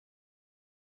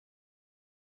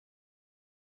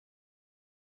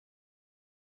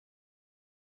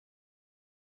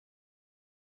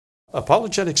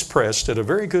Apologetics Press did a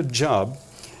very good job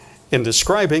in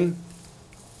describing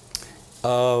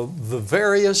the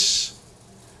various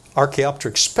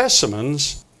Archaeopteryx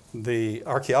specimens. The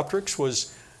Archaeopteryx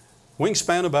was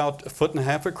wingspan about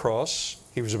 1.5 feet across.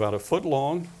 He was about 1 foot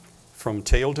long from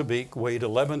tail to beak, weighed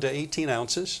 11 to 18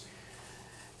 ounces.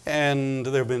 And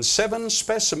there have been 7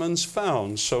 specimens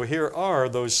found. So here are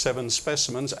those 7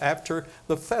 specimens after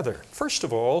the feather. First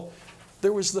of all,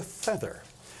 there was the feather.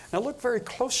 Now look very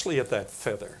closely at that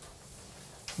feather.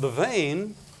 The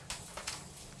vein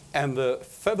and the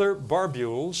feather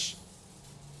barbules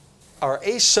are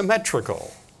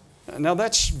asymmetrical. Now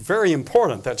that's very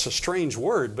important. That's a strange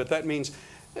word, but that means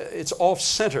it's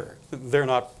off-center. They're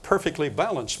not perfectly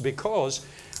balanced because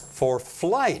for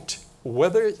flight,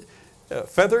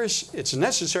 feathers, it's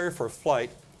necessary for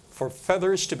flight for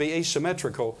feathers to be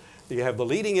asymmetrical. You have the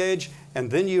leading edge, and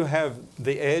then you have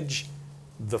the edge,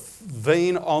 the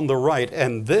vein on the right,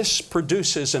 and this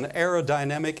produces an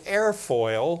aerodynamic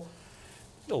airfoil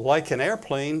like an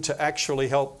airplane to actually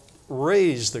help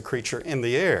raise the creature in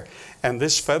the air. And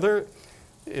this feather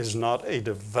is not a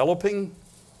developing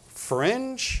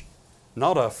fringe,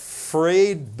 not a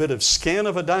frayed bit of skin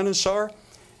of a dinosaur.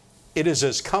 It is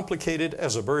as complicated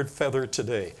as a bird feather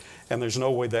today, and there's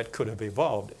no way that could have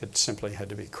evolved. It simply had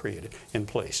to be created in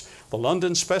place. The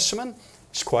London specimen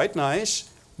is quite nice,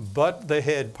 but the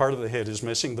head, part of the head is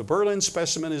missing. The Berlin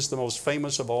specimen is the most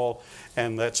famous of all,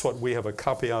 and that's what we have a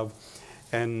copy of.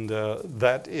 And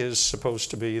that is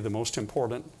supposed to be the most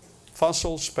important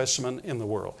fossil specimen in the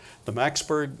world. The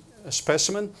Maxburg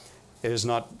specimen is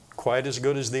not quite as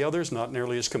good as the others, not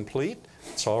nearly as complete.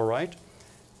 It's all right.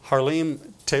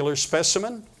 Harleem-Taylor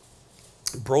specimen,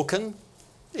 broken,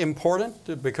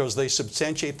 important because they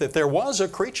substantiate that there was a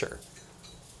creature.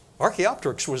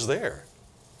 Archaeopteryx was there.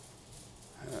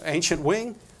 Ancient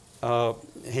wing,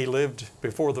 he lived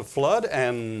before the flood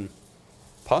and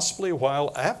possibly a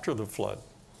while after the flood.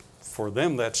 For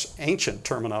them, that's ancient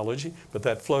terminology, but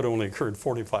that flood only occurred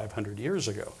 4,500 years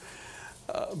ago.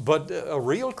 But a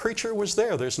real creature was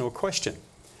there, there's no question.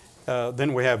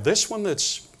 Then we have this one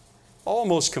that's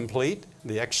almost complete,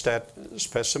 the Ekstat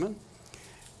specimen.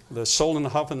 The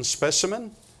Solnhofen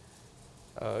specimen,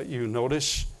 you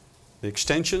notice the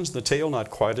extensions, the tail not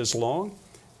quite as long.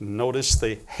 Notice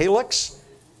the helix,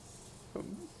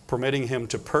 permitting him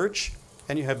to perch,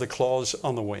 and you have the claws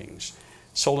on the wings.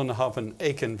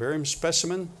 Solnhofen-Eichenvarium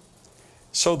specimen.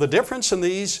 So the difference in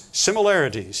these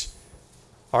similarities,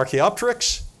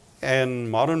 Archaeopteryx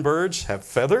and modern birds have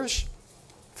feathers,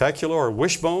 facula or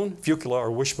wishbone, fucula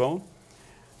or wishbone,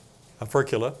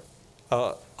 furcula,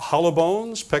 hollow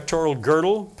bones, pectoral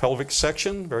girdle, pelvic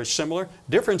section, very similar.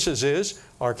 Differences is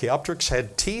Archaeopteryx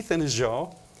had teeth in his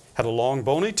jaw, had a long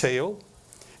bony tail,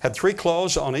 had 3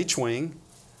 claws on each wing,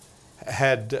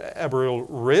 had arboreal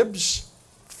ribs,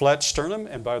 flat sternum,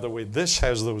 and by the way, this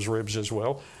has those ribs as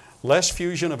well. Less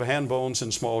fusion of hand bones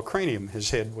and small cranium.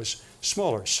 His head was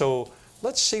smaller. So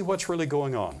let's see what's really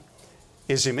going on.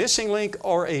 Is he missing link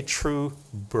or a true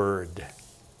bird?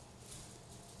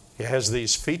 He has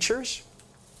these features,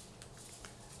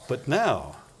 but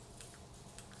now,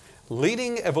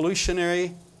 leading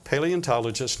evolutionary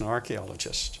paleontologists and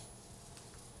archaeologists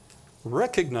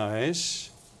recognize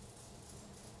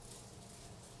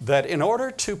that in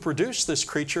order to produce this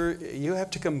creature, you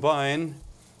have to combine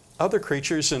other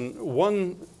creatures. And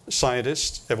one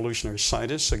scientist, evolutionary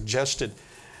scientist, suggested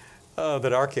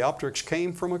that Archaeopteryx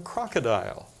came from a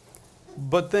crocodile.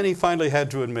 But then he finally had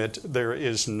to admit there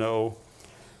is no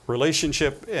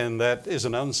relationship, and that is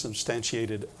an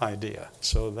unsubstantiated idea.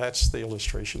 So that's the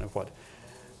illustration of what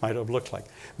might have looked like.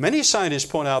 Many scientists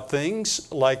point out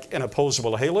things like an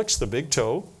opposable helix, the big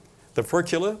toe, the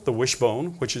furcula, the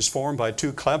wishbone, which is formed by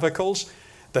 2 clavicles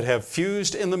that have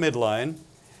fused in the midline,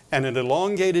 and an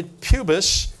elongated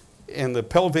pubis in the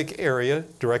pelvic area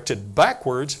directed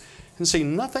backwards, and see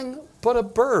nothing but a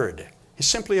bird. He's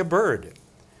simply a bird.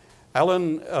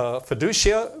 Alan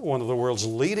Fiducia, one of the world's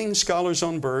leading scholars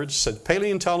on birds, said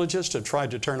paleontologists have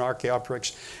tried to turn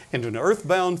Archaeopteryx into an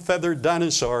earthbound feathered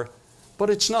dinosaur, but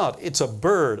it's not. It's a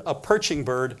bird, a perching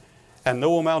bird, and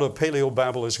no amount of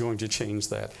paleobabble is going to change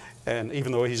that. And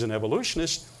even though he's an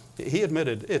evolutionist, he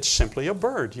admitted it's simply a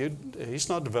bird. He's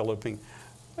not developing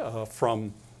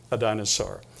from a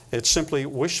dinosaur. It's simply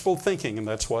wishful thinking, and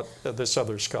that's what this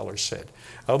other scholar said.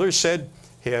 Others said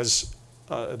he has,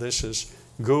 this is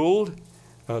Gould,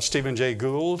 Stephen Jay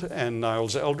Gould and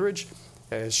Niles Eldridge,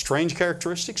 has strange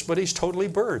characteristics, but he's totally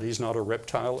bird. He's not a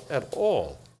reptile at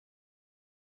all.